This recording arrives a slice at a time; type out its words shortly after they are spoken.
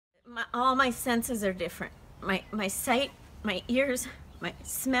All my senses are different. My sight, my ears, my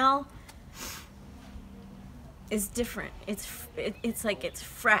smell is different. It's like it's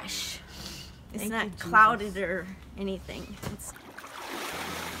fresh. It's not clouded or anything. It's...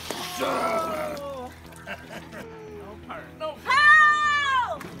 No part. No.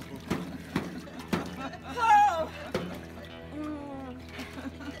 Help! Help!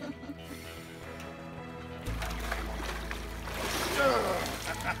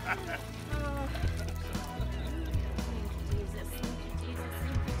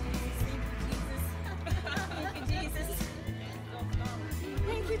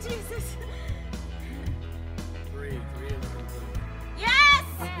 Thank you, Jesus. Three of them. Yes!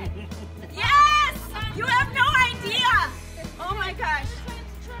 Yes! You have no idea! Oh my gosh.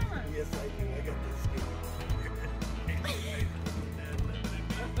 Yes, I do. I got this.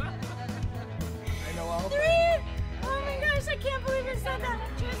 I know all. 3! Oh my gosh, I can't believe I said that.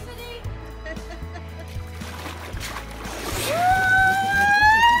 Electricity.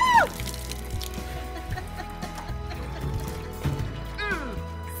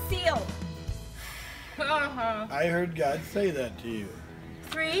 Sealed. I heard God say that to you.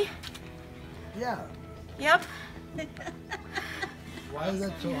 3? Yeah. Yep. Why is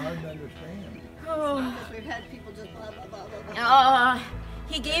that so hard to understand? Oh. Because we've had people just blah, blah, blah, blah, blah.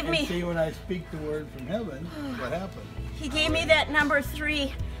 He gave And me... see, when I speak the word from heaven, what happens? He gave me that number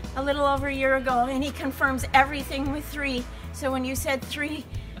 3 a little over a year ago, and he confirms everything with 3. So when you said 3,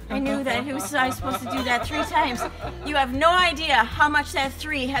 I knew that I was supposed to do that 3 times. You have no idea how much that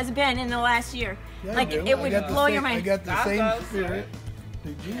 3 has been in the last year. Yeah, Like, I do. it would blow your I mind. got the God same does. spirit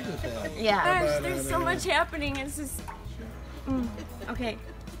that Jesus had. Yeah, About there's it, so I much mean. happening. It's just... Okay,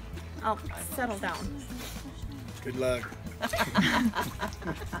 I'll settle down. Good luck.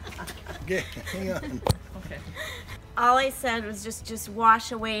 Okay, hang on. Okay. All I said was just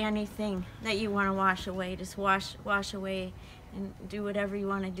wash away anything that you want to wash away. Just wash away and do whatever you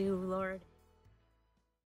want to do, Lord.